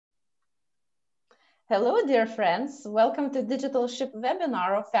Hello, dear friends. Welcome to Digital Ship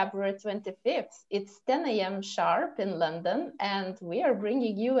webinar of February 25th. It's 10 a.m. sharp in London, and we are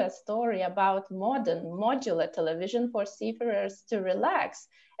bringing you a story about modern modular television for seafarers to relax,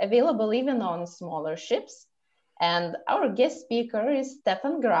 available even on smaller ships. And our guest speaker is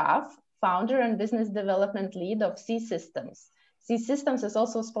Stefan Gräff, founder and business development lead of Sea Systems. Sea Systems is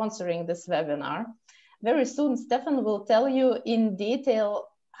also sponsoring this webinar. Very soon, Stefan will tell you in detail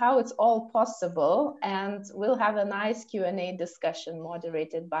how it's all possible, and we'll have a nice Q&A discussion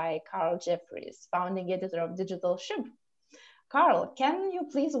moderated by Carl Jeffries, founding editor of Digital Ship. Carl, can you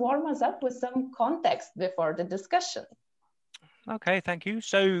please warm us up with some context before the discussion? Okay, thank you.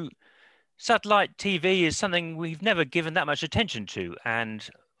 So satellite TV is something we've never given that much attention to, and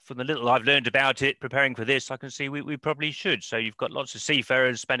from the little I've learned about it preparing for this, I can see we probably should. So you've got lots of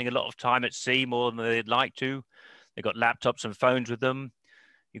seafarers spending a lot of time at sea, more than they'd like to. They've got laptops and phones with them.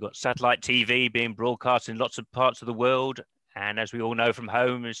 You've got satellite TV being broadcast in lots of parts of the world. And as we all know from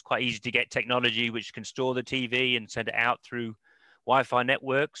home, it's quite easy to get technology which can store the TV and send it out through Wi-Fi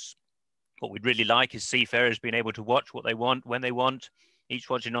networks. What we'd really like is seafarers being able to watch what they want, when they want, each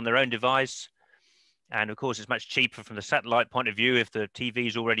watching on their own device. And of course, it's much cheaper from the satellite point of view if the TV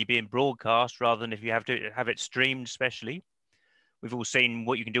is already being broadcast rather than if you have to have it streamed specially. We've all seen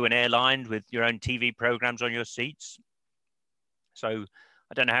what you can do in airlines with your own TV programs on your seats. So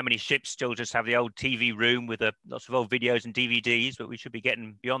I don't know how many ships still just have the old TV room with lots of old videos and DVDs, but we should be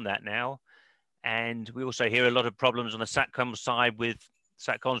getting beyond that now. And we also hear a lot of problems on the SATCOM side with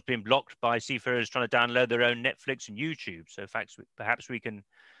SATCOMs being blocked by seafarers trying to download their own Netflix and YouTube. So perhaps we can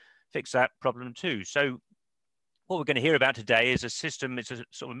fix that problem too. So what we're going to hear about today is a system, it's a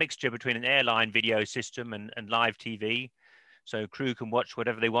sort of mixture between an airline video system and live TV. So crew can watch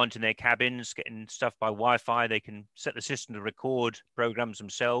whatever they want in their cabins, getting stuff by Wi-Fi. They can set the system to record programs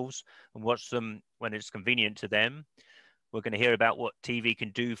themselves and watch them when it's convenient to them. We're going to hear about what TV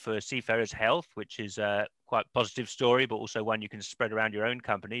can do for seafarers' health, which is a quite positive story, but also one you can spread around your own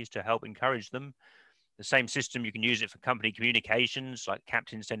companies to help encourage them. The same system, you can use it for company communications, like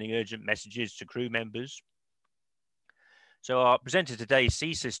captains sending urgent messages to crew members. So our presenter today,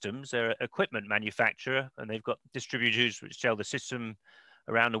 Sea Systems, they're an equipment manufacturer, and they've got distributors which sell the system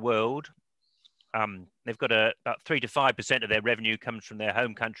around the world. They've got about 3 to 5% of their revenue comes from their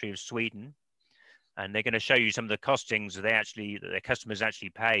home country of Sweden, and they're going to show you some of the costings that their customers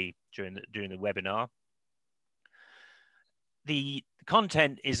actually pay during the webinar. The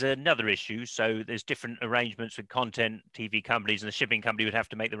content is another issue. So there's different arrangements with content. TV companies and the shipping company would have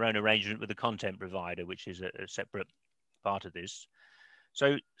to make their own arrangement with the content provider, which is a separate part of this.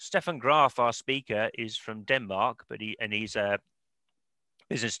 So Stefan Gräff, our speaker, is from Denmark, but he's a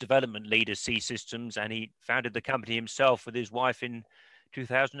business development lead at Sea Systems, and he founded the company himself with his wife in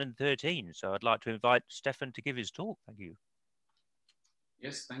 2013. So I'd like to invite Stefan to give his talk. Thank you.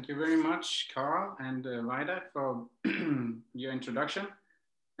 Yes, thank you very much, Carl and Vida, for your introduction.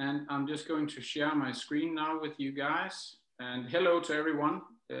 And I'm just going to share my screen now with you guys. And hello to everyone.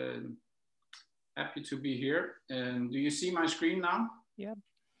 Happy to be here. Do you see my screen now? Yeah.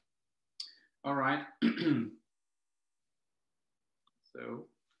 All right.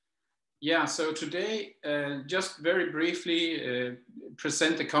 So today, just very briefly,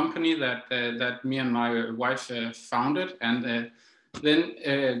 present the company that me and my wife founded, and then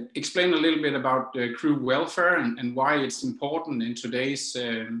explain a little bit about crew welfare and why it's important in today's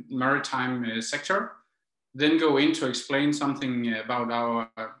maritime sector. Then go into explain something about our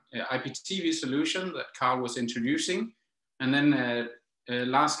IPTV solution that Carl was introducing. And then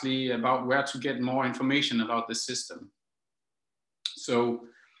lastly, about where to get more information about the system. So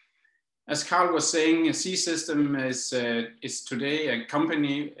as Carl was saying, Sea System is today a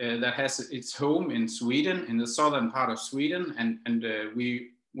company that has its home in Sweden, in the southern part of Sweden. And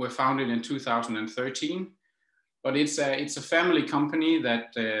we were founded in 2013. But it's a family company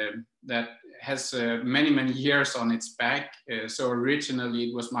that has many years on its back. So originally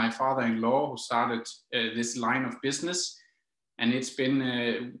it was my father-in-law who started this line of business, and it's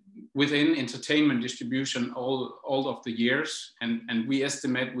been within entertainment distribution all of the years. And we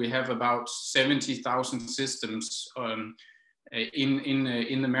estimate we have about 70,000 systems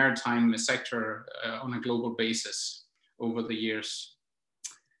in the maritime sector on a global basis over the years.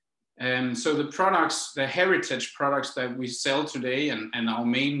 So the products, the heritage products that we sell today, and our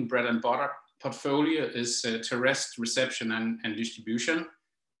main bread and butter portfolio is terrestrial reception and distribution,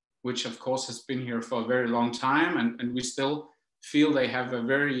 which of course has been here for a very long time, and we still feel they have a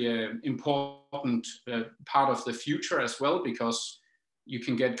very important part of the future as well, because you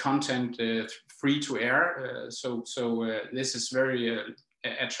can get content free to air. So this is very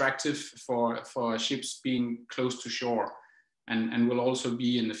attractive for ships being close to shore, and will also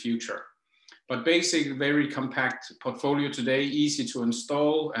be in the future. But basically, very compact portfolio today, easy to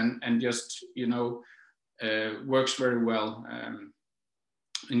install, and just, you know, works very well.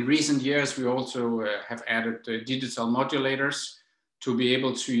 In recent years, we also have added digital modulators to be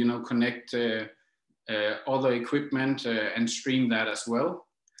able to, you know, connect other equipment and stream that as well.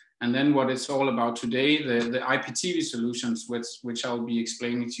 And then what it's all about today, the IPTV solutions, which I'll be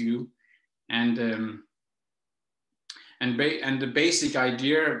explaining to you. And the basic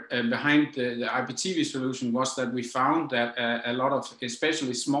idea behind the IPTV solution was that we found that a lot of,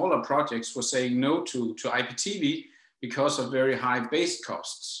 especially smaller projects, were saying no to IPTV because of very high base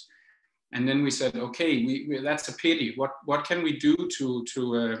costs. And then we said, okay, that's a pity. What can we do to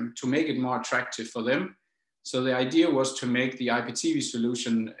make it more attractive for them? So the idea was to make the IPTV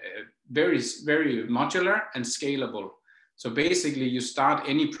solution very, very modular and scalable. So basically, you start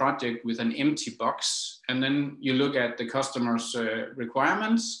any project with an empty box, and then you look at the customer's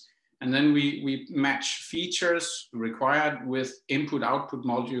requirements, and then we match features required with input-output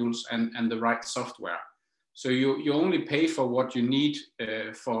modules and the right software. So you only pay for what you need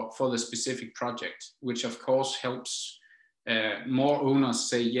for the specific project, which of course helps more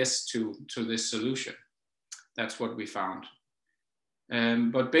owners say yes to this solution. That's what we found.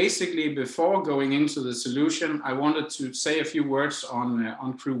 But basically, before going into the solution, I wanted to say a few words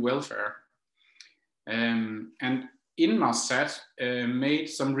on crew welfare. And Inmarsat made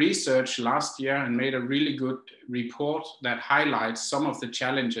some research last year and made a really good report that highlights some of the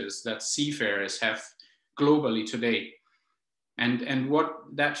challenges that seafarers have globally today. And what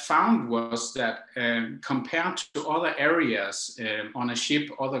that found was that compared to other areas on a ship,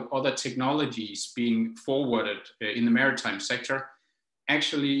 other technologies being forwarded in the maritime sector,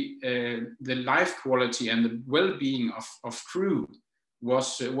 actually the life quality and the well-being of crew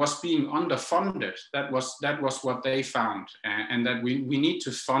was being underfunded. That was what they found, and that we need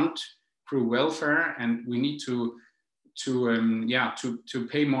to fund crew welfare, and we need to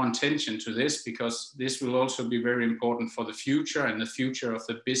pay more attention to this, because this will also be very important for the future and the future of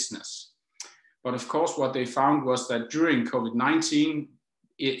the business. But of course, what they found was that during COVID-19,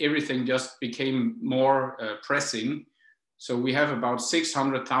 everything just became more pressing. So we have about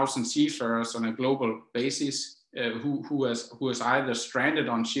 600,000 seafarers on a global basis who is either stranded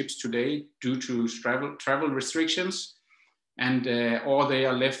on ships today due to travel restrictions, and or they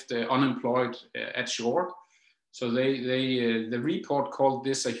are left unemployed at shore. So the report called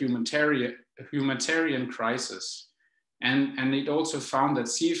this a humanitarian crisis. And it also found that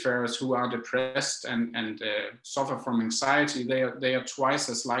seafarers who are depressed and suffer from anxiety, they are twice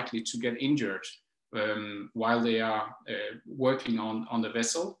as likely to get injured while they are working on the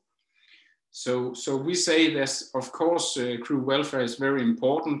vessel. So we say this, of course, crew welfare is very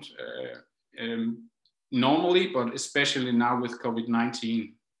important normally, but especially now with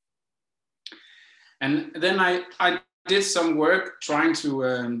COVID-19. And then I did some work trying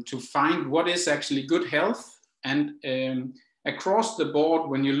to find what is actually good health. And across the board,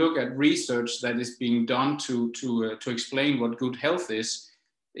 when you look at research that is being done to explain what good health is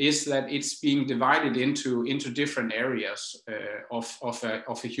that it's being divided into different areas of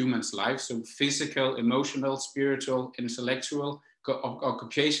a human's life. So physical, emotional, spiritual, intellectual,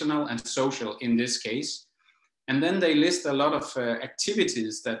 occupational, and social in this case. And then they list a lot of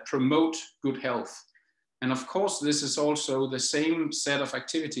activities that promote good health. And of course, this is also the same set of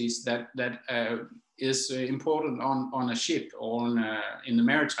activities that is important on a ship or in the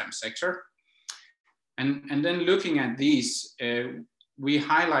maritime sector. And then looking at these, we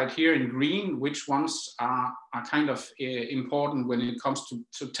highlight here in green which ones are kind of important when it comes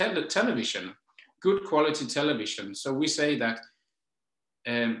to television, good quality television. So we say that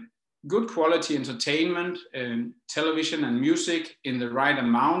good quality entertainment, television and music in the right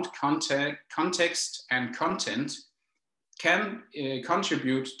amount, context and content can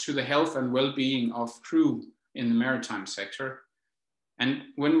contribute to the health and well-being of crew in the maritime sector. And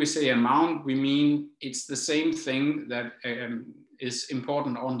when we say amount, we mean it's the same thing that is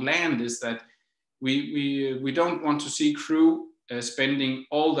important on land, is that we don't want to see crew spending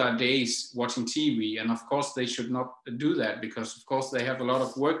all their days watching TV. And of course they should not do that, because of course they have a lot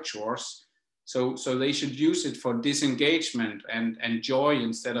of work chores. So they should use it for disengagement and joy,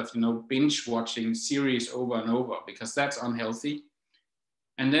 instead of, binge watching series over and over, because that's unhealthy.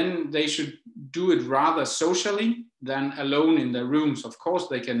 And then they should do it rather socially than alone in their rooms. Of course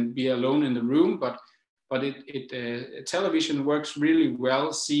they can be alone in the room, but television works really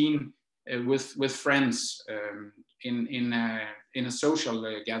well seen with friends in a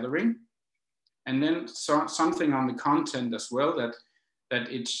social gathering. And then something on the content as well, that that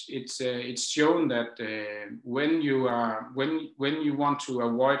it's shown that when you want to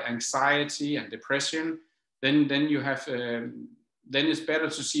avoid anxiety and depression, then you have then it's better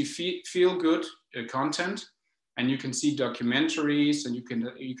to see feel good content, and you can see documentaries, and you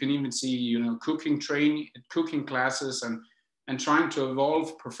can even see cooking classes, and trying to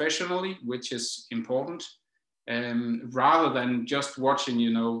evolve professionally, which is important, rather than just watching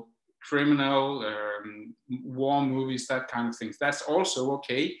criminal war movies, that kind of things. That's also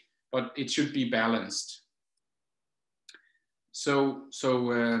okay, but it should be balanced. So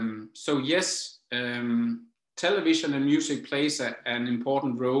yes, television and music plays an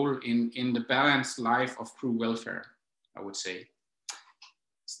important role in the balanced life of crew welfare, I would say.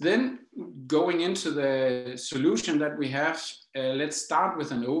 So then, going into the solution that we have, let's start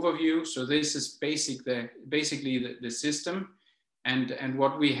with an overview. So this is basically the system. And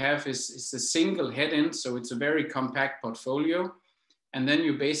what we have is a single head-end, so it's a very compact portfolio. And then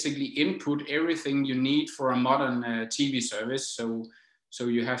you basically input everything you need for a modern TV service. So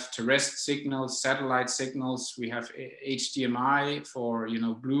you have terrestrial signals, satellite signals. We have HDMI for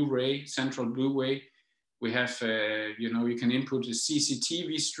Blu-ray, central Blu-ray. We have you can input a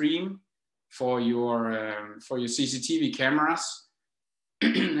CCTV stream for your CCTV cameras.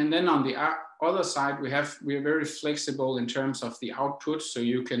 And then on the other side, we are very flexible in terms of the output. So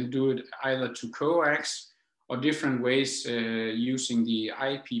you can do it either to coax or different ways using the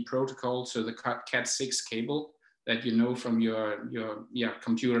IP protocol, so the Cat6 cable that you know from your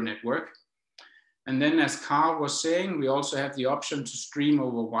computer network. And then, as Carl was saying, we also have the option to stream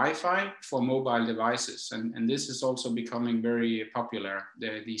over Wi-Fi for mobile devices. And this is also becoming very popular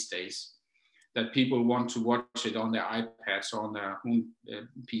these days, that people want to watch it on their iPads or on their own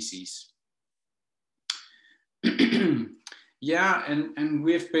PCs. Yeah, and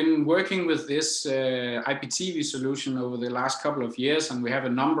we've been working with this IPTV solution over the last couple of years, and we have a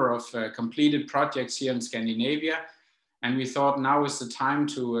number of completed projects here in Scandinavia. And we thought now is the time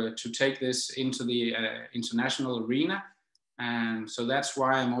to take this into the international arena. And so that's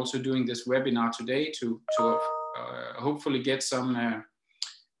why I'm also doing this webinar today, to hopefully get some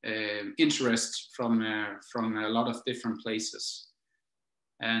interest from a lot of different places.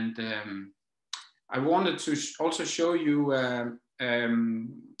 And I wanted to also show you an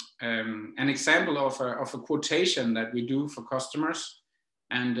example of a quotation that we do for customers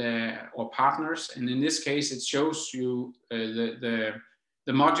and or partners. And in this case, it shows you the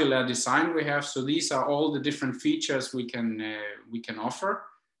modular design we have. So these are all the different features we can offer.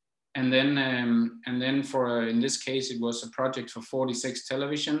 And then for in this case, it was a project for 46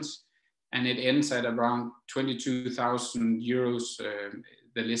 televisions, and it ends at around 22,000 euros,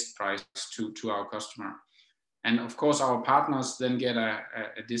 the list price to our customer. And of course, our partners then get a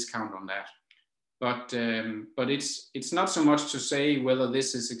discount on that. But it's not so much to say whether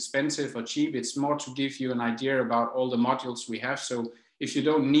this is expensive or cheap. It's more to give you an idea about all the modules we have. So if you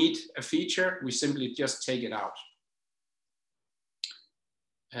don't need a feature, we simply just take it out.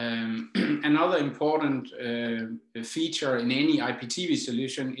 Another important feature in any IPTV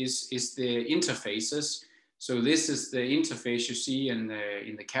solution is the interfaces. So this is the interface you see in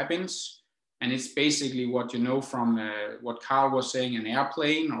the cabins, and it's basically what you know from what Carl was saying, an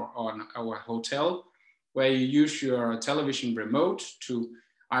airplane or a hotel, where you use your television remote to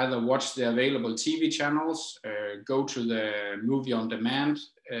either watch the available TV channels, go to the movie on demand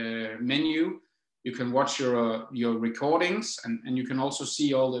menu. You can watch your recordings, and you can also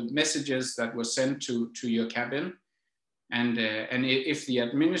see all the messages that were sent to your cabin. And if the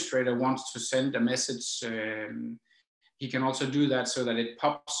administrator wants to send a message, he can also do that so that it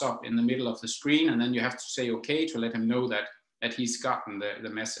pops up in the middle of the screen, and then you have to say okay to let him know that he's gotten the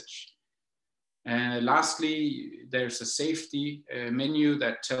message. Lastly, there's a safety menu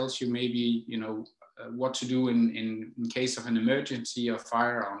that tells you maybe what to do in case of an emergency or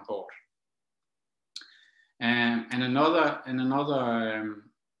fire on board. And another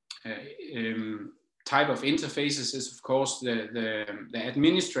type of interfaces is, of course, the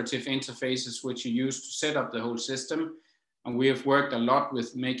administrative interfaces, which you use to set up the whole system. And we have worked a lot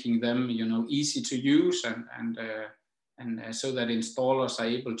with making them, easy to use and so that installers are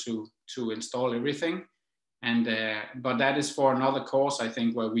able to install everything. But that is for another course, I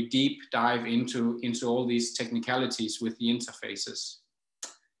think, where we deep dive into all these technicalities with the interfaces.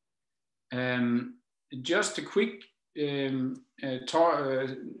 Just a quick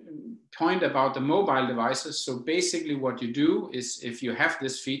point about the mobile devices. So basically what you do is, if you have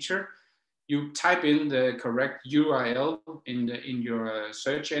this feature, you type in the correct URL in your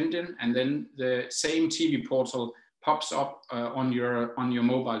search engine, and then the same TV portal pops up on your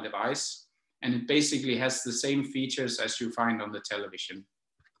mobile device. and it basically has the same features as you find on the television.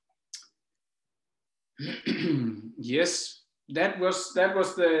 Yes, that was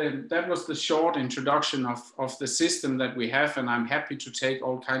the short introduction of the system that we have, and I'm happy to take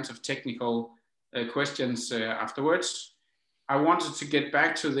all kinds of technical questions afterwards. I wanted to get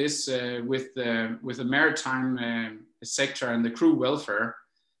back to this with the maritime sector and the crew welfare.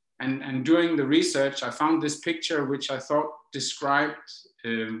 And during the research, I found this picture, which I thought described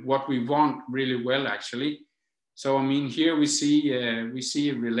what we want really well, actually. So, I mean, here we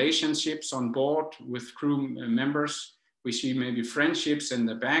see relationships on board with crew members. We see maybe friendships in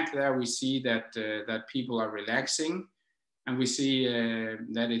the back there. We see that that people are relaxing, and we see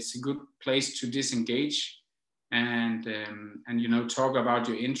that it's a good place to disengage and you know, talk about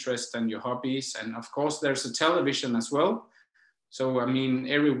your interests and your hobbies. And of course, there's a television as well. So, I mean,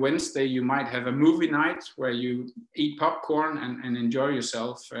 every Wednesday you might have a movie night where you eat popcorn and enjoy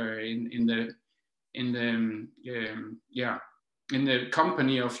yourself in the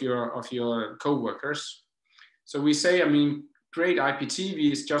company of your co-workers. So we say, I mean, great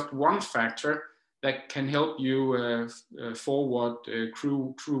IPTV is just one factor that can help you forward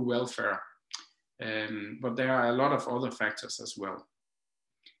crew welfare. But there are a lot of other factors as well.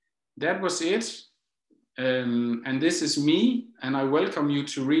 That was it. And this is me, and I welcome you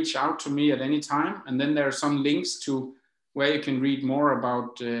to reach out to me at any time. And then there are some links to where you can read more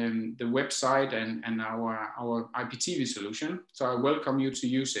about the website and our IPTV solution. So I welcome you to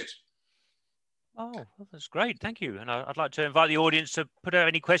use it. Oh, well, that's great. Thank you. And I'd like to invite the audience to put out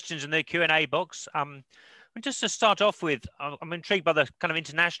any questions in the Q&A box. Just to start off with, I'm intrigued by the kind of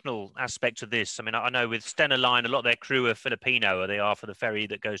international aspect of this. I mean, I know with Stena Line, a lot of their crew are Filipino, or they are for the ferry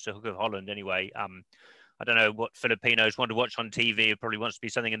that goes to Hook of Holland anyway. I don't know what Filipinos want to watch on TV. It probably wants to be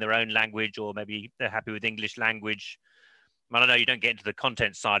something in their own language, or maybe they're happy with English language. I don't know, you don't get into the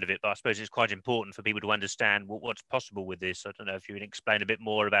content side of it, but I suppose it's quite important for people to understand what's possible with this. I don't know if you can explain a bit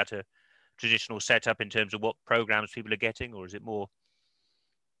more about a traditional setup in terms of what programs people are getting, or is it more?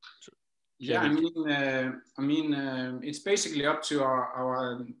 Yeah, I mean, it's basically up to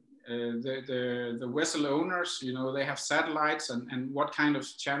the vessel owners. You know, they have satellites, and what kind of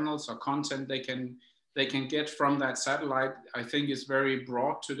channels or content they can get from that satellite, I think is very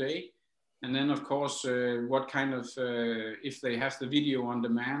broad today. And then, of course, what kind of, if they have the video on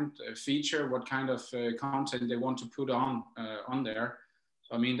demand feature, what kind of content they want to put on there.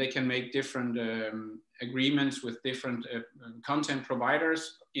 So, I mean, they can make different agreements with different content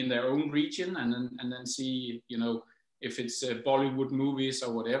providers in their own region, and then see, you know, if it's Bollywood movies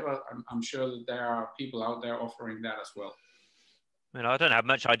or whatever. I'm sure that there are people out there offering that as well. I mean, I don't have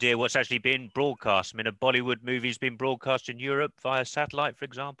much idea what's actually been broadcast. I mean, a Bollywood movie's been broadcast in Europe via satellite, for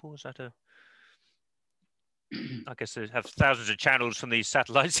example. Is that a... I guess they have thousands of channels from these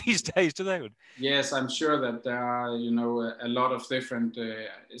satellites these days, do they? Yes, I'm sure that there are, you know, a lot of different,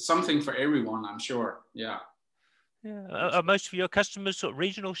 something for everyone, I'm sure. Yeah. Yeah. Are most of your customers sort of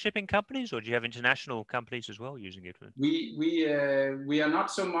regional shipping companies, or do you have international companies as well using it? We are not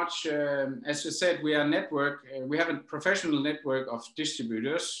so much, as you said, we are a network. We have a professional network of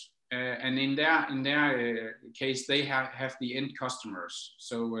distributors, and in their case, they have the end customers.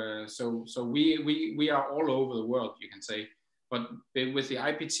 So we are all over the world, you can say. But with the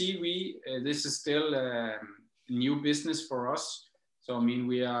IPTV, this is still new business for us. So, I mean,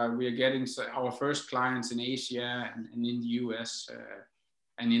 we are getting our first clients in Asia and in the US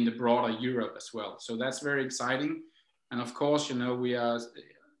and in the broader Europe as well. So that's very exciting. And of course, you know, we are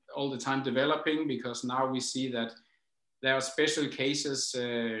all the time developing, because now we see that there are special cases.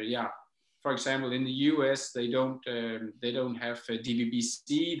 For example, in the US, they don't have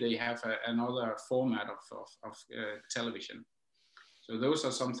DVB-C. They have another format of television. So those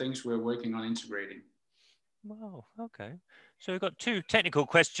are some things we're working on integrating. Wow. Okay. So we've got two technical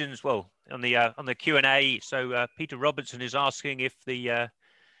questions. Well, on the Q&A. So Peter Robertson is asking if the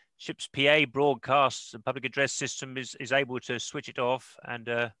ship's PA broadcasts and public address system is able to switch it off,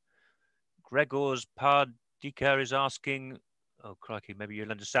 and Gregor's Pardika is asking, oh crikey, maybe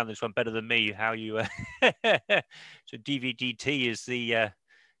you'll understand this one better than me, how you so DVDT is the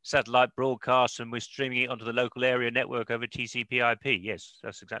satellite broadcast, and we're streaming it onto the local area network over TCP/IP. Yes,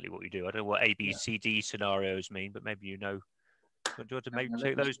 that's exactly what we do. I don't know what ABCD scenarios mean, but maybe you know. Do you want to maybe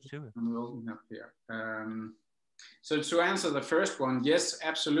take those two? So to answer the first one, yes,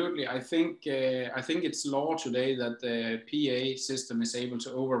 absolutely. I think it's law today that the PA system is able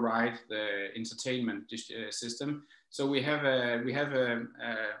to override the entertainment system. So we have a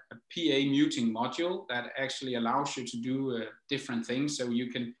PA muting module that actually allows you to do different things. So you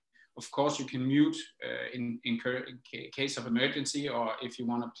can of course, you can mute in case of emergency, or if you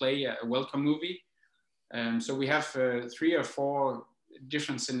want to play a welcome movie. So we have 3 or 4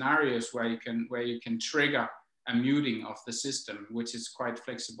 different scenarios where you can trigger a muting of the system, which is quite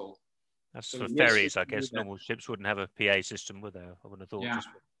flexible. That's so for yes, ferries, I guess. Normal ships wouldn't have a PA system, would they? I wouldn't have thought. Yeah.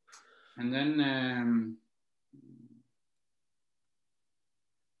 And then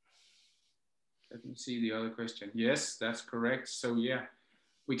let me see the other question. Yes, that's correct. So yeah,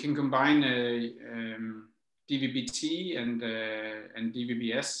 we can combine DVB-T and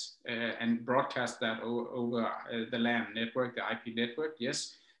DVB-S and broadcast that over the LAN network, the IP network.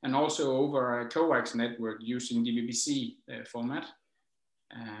 Yes, and also over a coax network using DVB-C format.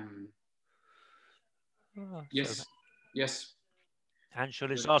 Yes, yes.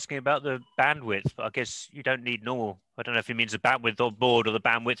 Anshul is asking about the bandwidth, but I guess you don't need normal. I don't know if he means the bandwidth on board or the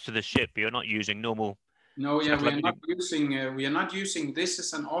bandwidth to the ship. You're not using normal. No, yeah, we are not using. We are not using. This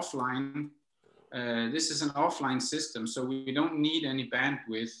is an offline. This is an offline system, so we don't need any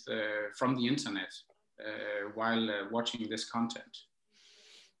bandwidth from the internet while watching this content.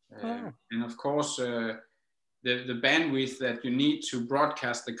 And of course, the bandwidth that you need to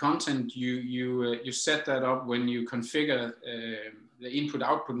broadcast the content, you set that up when you configure the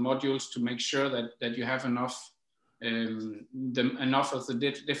input-output modules to make sure that you have enough enough of the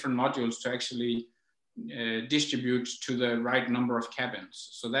different modules to actually distribute to the right number of cabins.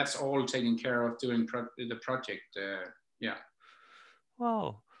 So that's all taken care of during the project. Yeah.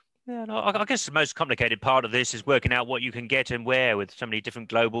 Wow. Yeah, no, I guess the most complicated part of this is working out what you can get and where with so many different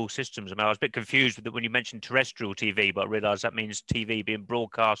global systems. I mean, I was a bit confused with it when you mentioned terrestrial TV, but I realized that means TV being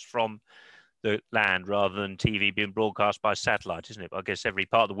broadcast from the land rather than TV being broadcast by satellite, isn't it? But I guess every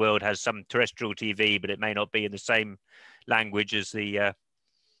part of the world has some terrestrial TV, but it may not be in the same language as the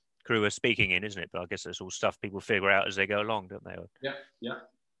crew are speaking in, isn't it? But I guess that's all stuff people figure out as they go along, don't they? Yeah, yeah.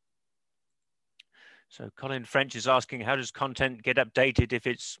 So Colin French is asking, how does content get updated if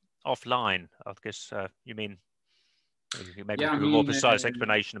it's offline? I guess you mean maybe yeah, give a more precise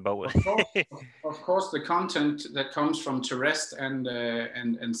explanation about what. Of course, the content that comes from terrestrial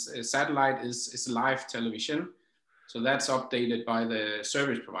and satellite is live television, so that's updated by the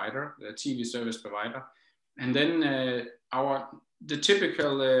service provider, the TV service provider, and then the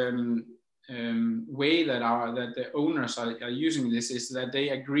typical way that the owners are using this is that they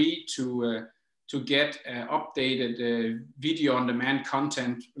agree to get updated video on demand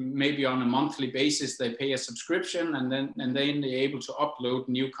content, maybe on a monthly basis. They pay a subscription, and then they're able to upload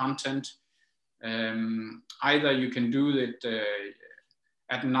new content. Either you can do it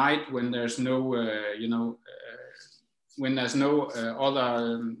at night when there's no when there's no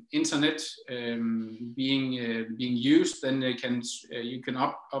other internet being used, then you can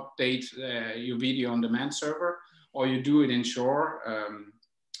update your video on demand server, or you do it inshore.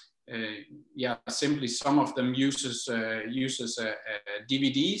 Yeah, simply some of them uses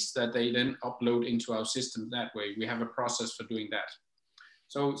DVDs that they then upload into our system. That way, we have a process for doing that.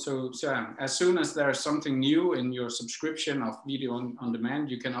 So as soon as there's something new in your subscription of video on demand,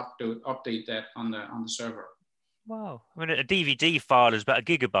 you can update that on the server. Wow, I mean, a DVD file is about a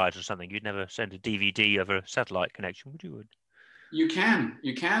gigabyte or something. You'd never send a DVD over a satellite connection, would you? You can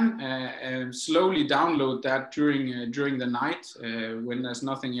slowly download that during the night when there's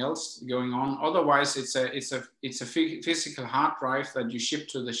nothing else going on. Otherwise, it's a physical hard drive that you ship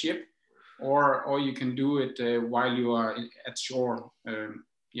to the ship, or you can do it while you are at shore.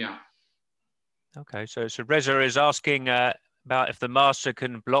 Yeah. Okay, so Reza is asking about if the master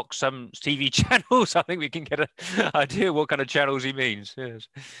can block some TV channels. I think we can get an idea what kind of channels he means. Yes.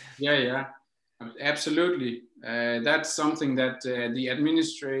 Yeah. Absolutely. That's something that the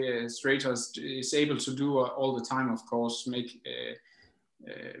administrators is able to do all the time, of course, make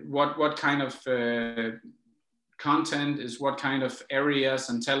what kind of content is what kind of areas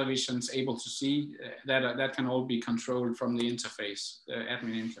and televisions able to see. That can all be controlled from the interface, the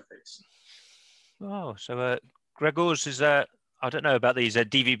admin interface. Oh, so Gregors is I don't know about these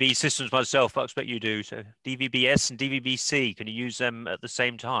DVB systems myself, but I expect you do. So DVB-S and DVB-C, can you use them at the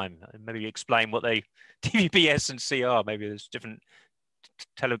same time? Maybe explain what DVB-S and C are. Maybe there's different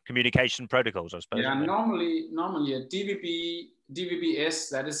telecommunication protocols, I suppose. Yeah, normally a DVB-S,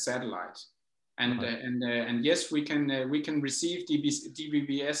 that is satellite. And yes, we can receive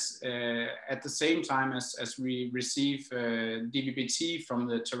DVB-S at the same time as we receive DVB-T from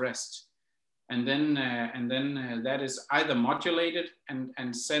the terrestrial. And then that is either modulated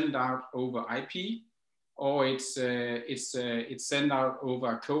and sent out over IP, or it's sent out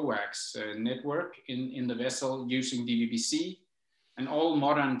over a coax network in the vessel using DVB-C. And all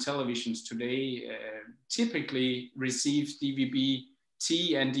modern televisions today typically receive DVB-T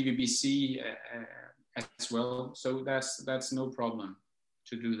T and DVB-C as well. So that's no problem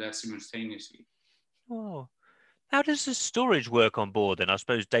to do that simultaneously. Oh, how does the storage work on board then? I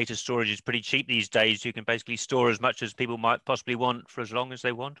suppose data storage is pretty cheap these days. You can basically store as much as people might possibly want for as long as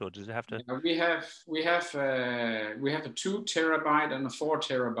they want, or does it have to? Yeah, we have a 2 terabyte and a 4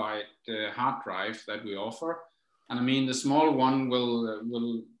 terabyte hard drive that we offer, and I mean the small one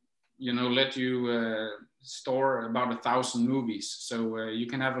will let you store about 1,000 movies. So you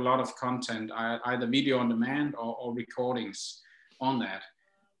can have a lot of content, either video on demand or recordings on that.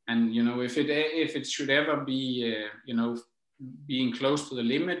 And if it should ever be being close to the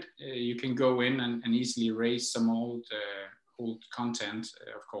limit, you can go in and easily erase some old content,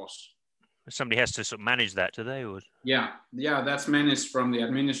 of course. Somebody has to sort of manage that, do they? Or? Yeah, that's managed from the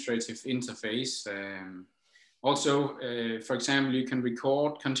administrative interface. Also, for example, you can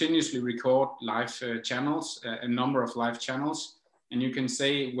continuously record live channels, a number of live channels, and you can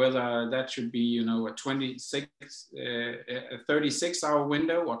say whether that should be, a 36-hour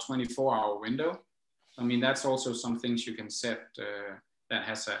window or 24-hour window. I mean, that's also some things you can set that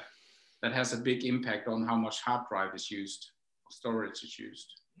has a big impact on how much hard drive is used, storage is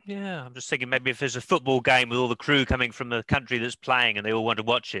used. Yeah, I'm just thinking maybe if there's a football game with all the crew coming from the country that's playing and they all want to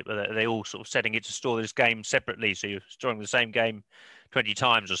watch it, but are they all sort of setting it to store this game separately, so you're storing the same game 20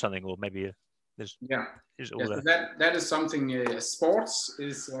 times or something, or maybe there's so that is something. Sports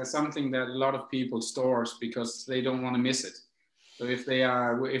is something that a lot of people stores because they don't want to miss it. So if they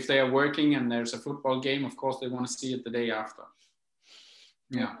are working and there's a football game, of course they want to see it the day after.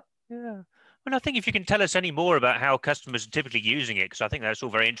 Yeah. Well, I think if you can tell us any more about how customers are typically using it, because I think that's all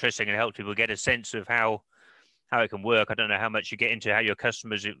very interesting and helps people get a sense of how it can work. I don't know how much you get into how your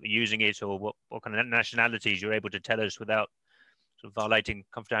customers are using it, or what kind of nationalities you're able to tell us without sort of violating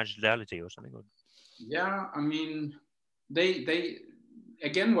confidentiality or something. Yeah, I mean, they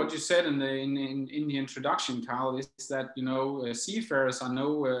again, what you said in the introduction, Carl, is that seafarers are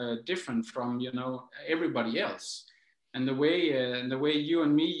no different from everybody else. And the way you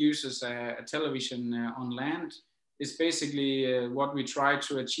and me uses a television on land is basically what we try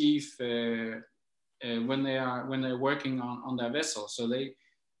to achieve when they're working on their vessel. So they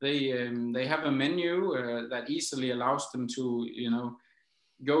have a menu that easily allows them to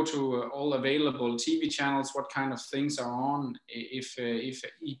go to all available TV channels, what kind of things are on. If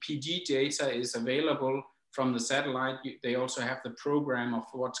EPG data is available from the satellite, they also have the program of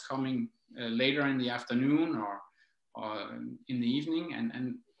what's coming later in the afternoon or in the evening,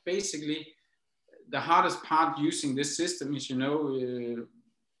 and basically the hardest part using this system is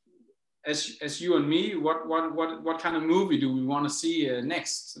as you and me, what kind of movie do we want to see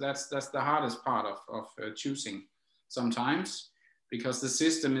next? That's the hardest part of choosing sometimes, because the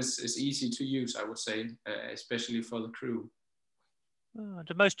system is easy to use, I would say, especially for the crew.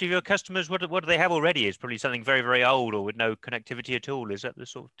 Do most of your customers, what do they have already? It's probably something very, very old or with no connectivity at all. Is that the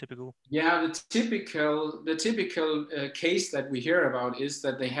sort of typical? Yeah, the typical case that we hear about is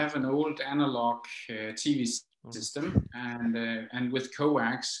that they have an old analog TV system and with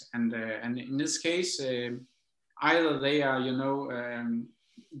coax, and in this case, either they are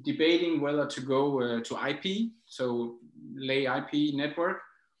debating whether to go to IP, so lay IP network,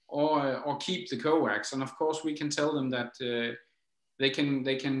 or keep the coax. And of course, we can tell them that. They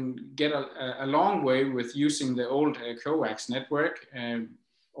can get a long way with using the old coax network.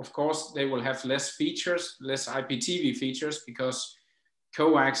 Of course, they will have less features, less IPTV features, because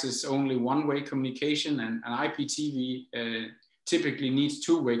coax is only one-way communication, and an IPTV typically needs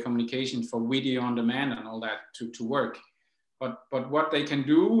two-way communication for video on demand and all that to work. But what they can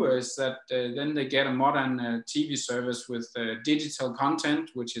do is that then they get a modern TV service with digital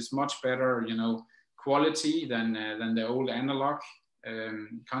content, which is much better, quality than the old analog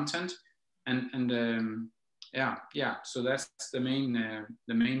content, and so that's the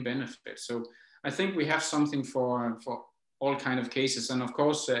main benefit. So I think we have something for all kind of cases, and of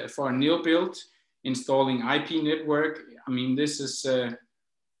course for a new build installing IP network, I mean, this is a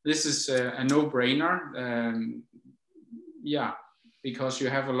no-brainer, because you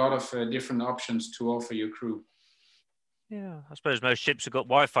have a lot of different options to offer your crew. Yeah, I suppose most ships have got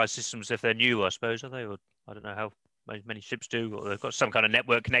Wi-Fi systems if they're new, I suppose, are they? Or I don't know how many ships do, or they've got some kind of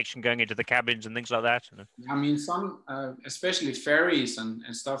network connection going into the cabins and things like that. I mean, some, especially ferries and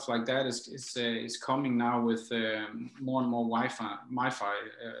stuff like that, is coming now with more and more Wi-Fi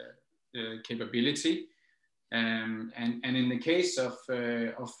capability. And in the case of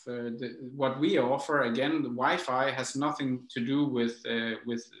what we offer, again, the Wi-Fi has nothing to do with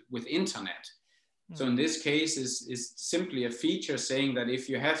internet. So in this case, is simply a feature saying that if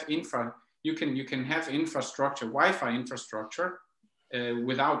you have you can have infrastructure, Wi-Fi infrastructure,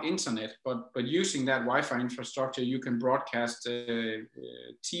 without internet, but using that Wi-Fi infrastructure, you can broadcast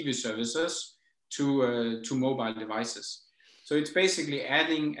TV services to mobile devices. So it's basically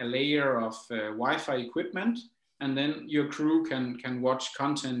adding a layer of Wi-Fi equipment, and then your crew can watch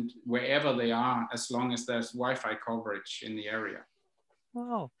content wherever they are, as long as there's Wi-Fi coverage in the area.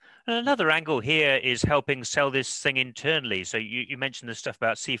 Wow. And another angle here is helping sell this thing internally. So you mentioned the stuff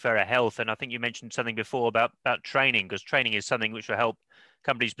about seafarer health, and I think you mentioned something before about training, because training is something which will help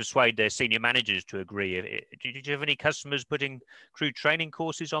companies persuade their senior managers to agree. Did you have any customers putting crew training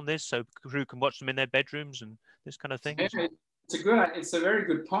courses on this so crew can watch them in their bedrooms and this kind of thing? Yeah, it's a very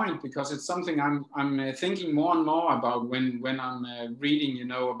good point, because it's something I'm thinking more and more about when I'm reading, you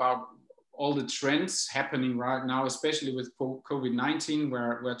know, about all the trends happening right now, especially with COVID-19,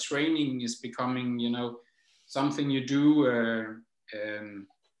 where training is becoming, you know, something you do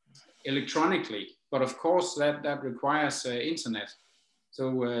electronically. But of course, that requires internet.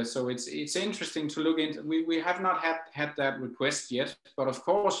 So it's interesting to look into. We have not had that request yet, but of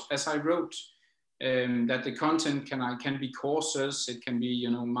course, as I wrote, that the content can be courses, it can be,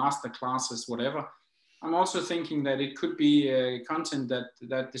 you know, master classes, whatever. I'm also thinking that it could be content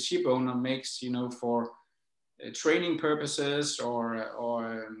that the ship owner makes, you know, for training purposes,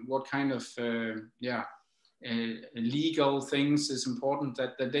 or what kind of legal things is important,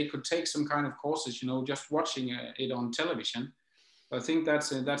 that they could take some kind of courses, you know, just watching it on television. So I think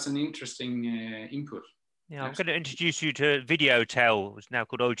that's an interesting input. Yeah, I'm going to introduce you to VideoTel. It's now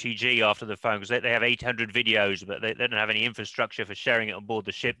called OTG after the phone, because they have 800 videos, but they don't have any infrastructure for sharing it on board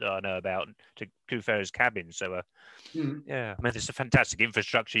the ship that I know about to crewfarers' cabins. So, yeah, I mean, it's a fantastic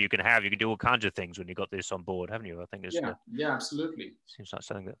infrastructure you can have. You can do all kinds of things when you've got this on board, haven't you? I think it's yeah, absolutely. Seems like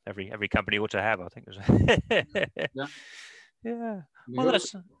something that every company ought to have. I think. Yeah. Well,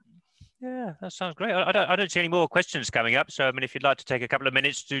 yeah, that sounds great. I don't see any more questions coming up. So, I mean, if you'd like to take a couple of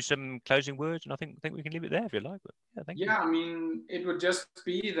minutes to do some closing words, and I think we can leave it there if you like. But, yeah, thank you. I mean, it would just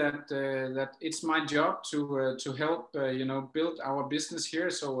be that that it's my job to help you know, build our business here.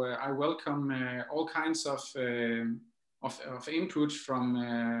 So I welcome all kinds of input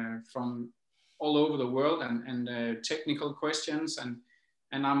from all over the world, and technical questions,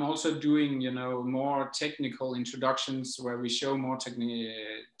 and I'm also doing, you know, more technical introductions where we show more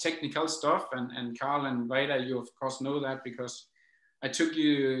technical stuff. And Carl and Veda, you of course know that, because I took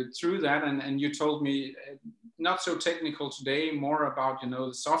you through that, and you told me not so technical today, more about, you know,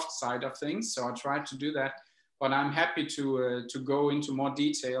 the soft side of things. So I tried to do that, but I'm happy to go into more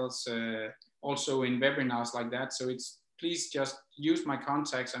details also in webinars like that. So please just use my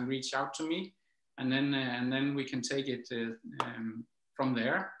contacts and reach out to me, and then we can take it from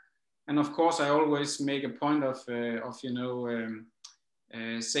there. And of course, I always make a point of you know,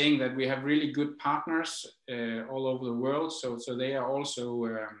 saying that we have really good partners all over the world. So they are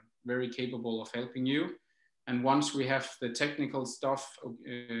also very capable of helping you. And once we have the technical stuff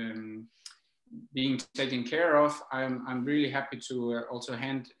being taken care of, I'm really happy to also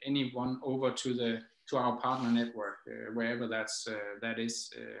hand anyone over to our partner network, wherever that is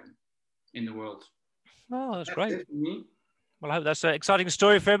in the world. Oh, that's great. It for me. Well, I hope that's an exciting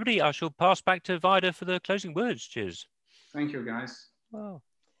story for everybody. I shall pass back to Vida for the closing words. Cheers. Thank you, guys. Wow.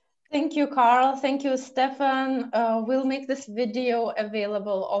 Thank you, Carl. Thank you, Stefan. We'll make this video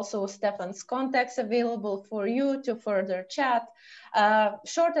available, also Stefan's contacts available for you to further chat.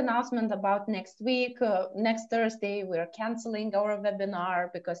 Short announcement about next week. Next Thursday, we're canceling our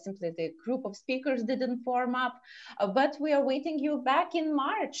webinar because simply the group of speakers didn't form up. But we are waiting you back in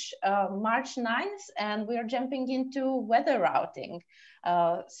March, March 9th, and we are jumping into weather routing.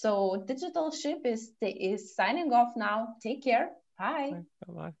 So Digital Ship is signing off now. Take care. Bye.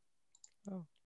 Bye-bye. Oh.